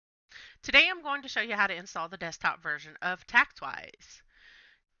Today I'm going to show you how to install the desktop version of TaxWise.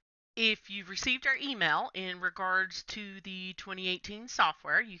 If you've received our email in regards to the 2018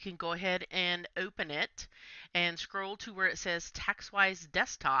 software, you can go ahead and open it and scroll to where it says TaxWise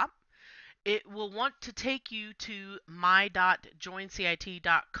Desktop. It will want to take you to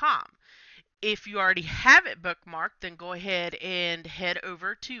my.joincit.com. If you already have it bookmarked, then go ahead and head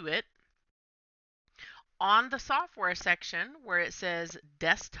over to it. On the software section where it says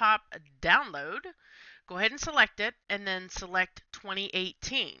desktop download, go ahead and select it and then select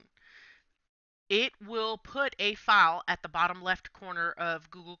 2018. It will put a file at the bottom left corner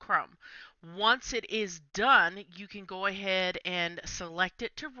of Google Chrome. Once it is done, you can go ahead and select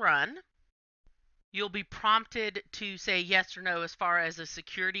it to run. You'll be prompted to say yes or no as far as the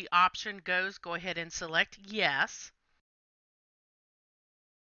security option goes. Go ahead and select yes.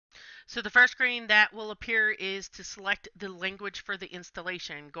 So the first screen that will appear is to select the language for the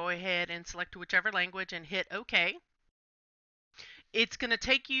installation. Go ahead and select whichever language and hit OK. It's going to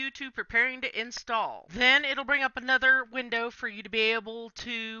take you to preparing to install. Then it'll bring up another window for you to be able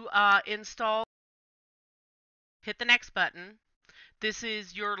to install. Hit the next button. This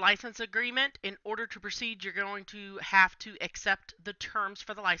is your license agreement. In order to proceed, you're going to have to accept the terms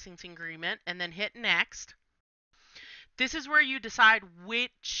for the licensing agreement and then hit next. This is where you decide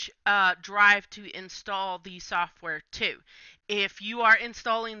which drive to install the software to. If you are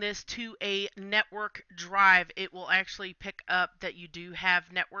installing this to a network drive, it will actually pick up that you do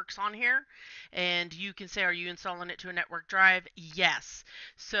have networks on here. And you can say, are you installing it to a network drive? Yes.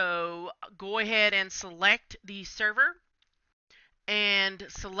 So go ahead and select the server and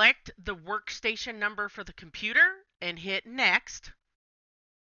select the workstation number for the computer and hit next.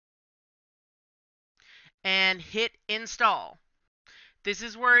 And hit install. This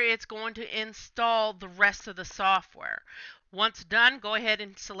is where it's going to install the rest of the software. Once done, go ahead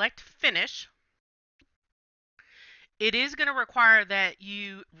and select finish. It is going to require that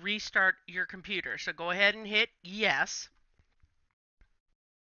you restart your computer, so go ahead and hit yes.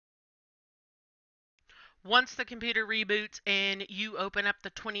 Once the computer reboots and you open up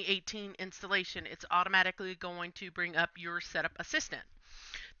the 2018 installation, it's automatically going to bring up your setup assistant.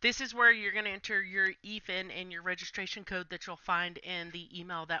 This is where you're going to enter your EFIN and your registration code that you'll find in the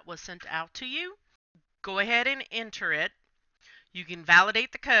email that was sent out to you. Go ahead and enter it. You can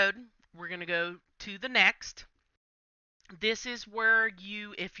validate the code. We're going to go to the next. This is where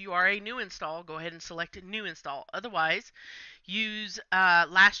you, if you are a new install, go ahead and select new install. Otherwise, use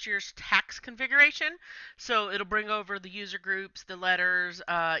last year's tax configuration. So it'll bring over the user groups, the letters,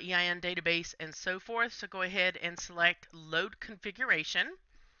 EIN database, and so forth. So go ahead and select load configuration.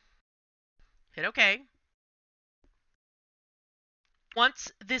 Hit OK.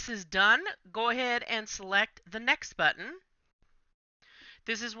 Once this is done, go ahead and select the next button.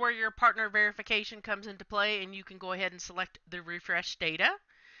 This is where your partner verification comes into play, and you can go ahead and select the refresh data.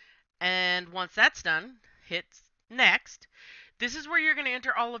 And once that's done, hit next. This is where you're going to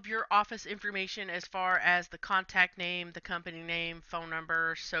enter all of your office information as far as the contact name, the company name, phone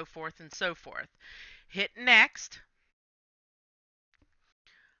number, so forth and so forth. Hit next.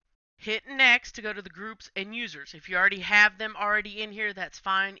 Hit next to go to the groups and users. If you already have them already in here, that's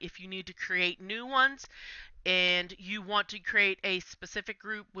fine. If you need to create new ones and you want to create a specific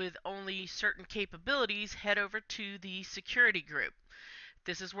group with only certain capabilities, head over to the security group.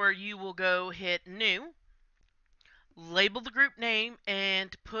 This is where you will go hit new, label the group name,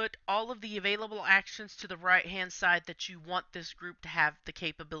 and put all of the available actions to the right hand side that you want this group to have the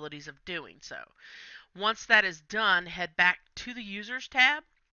capabilities of doing so. Once that is done, head back to the users tab.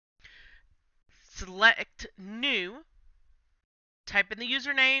 Select new, type in the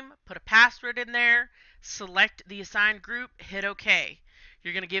username, put a password in there, select the assigned group, hit OK.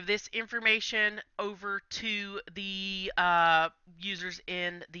 You're going to give this information over to the users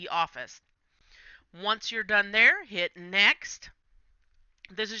in the office. Once you're done there, hit next.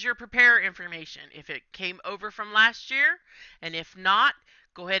 This is your prepare information. If it came over from last year, and if not,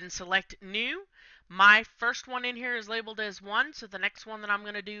 go ahead and select new. My first one in here is labeled as 1, so the next one that I'm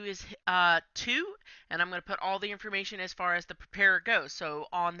going to do is 2, and I'm going to put all the information as far as the prepare goes. So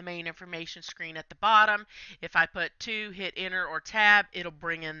on the main information screen at the bottom, if I put 2, hit enter or tab, it'll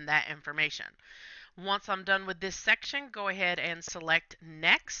bring in that information. Once I'm done with this section, go ahead and select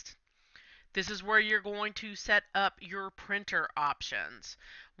next. This is where you're going to set up your printer options.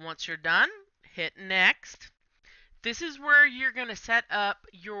 Once you're done, hit next. This is where you're going to set up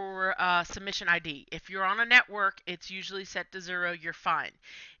your submission ID. If you're on a network, it's usually set to 0. You're fine.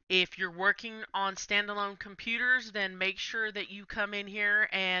 If you're working on standalone computers, then make sure that you come in here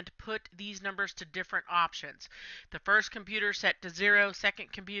and put these numbers to different options. The first computer set to 0,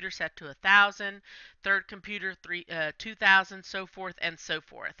 second computer set to 1,000, third computer 2,000, so forth and so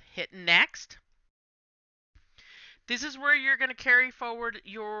forth. Hit next. This is where you're going to carry forward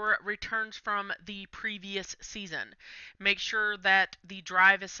your returns from the previous season. Make sure that the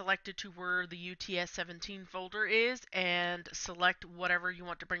drive is selected to where the UTS 17 folder is, and select whatever you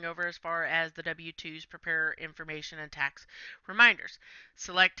want to bring over as far as the W-2s, preparer information, and tax reminders.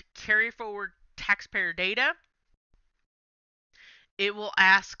 Select carry forward taxpayer data. It will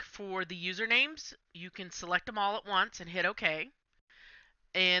ask for the usernames. You can select them all at once and hit OK.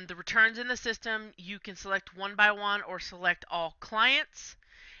 And the returns in the system, you can select one by one or select all clients,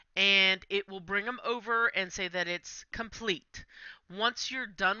 and it will bring them over and say that it's complete. Once you're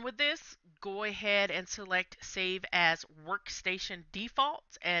done with this, go ahead and select Save as Workstation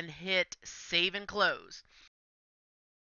Defaults and hit Save and Close.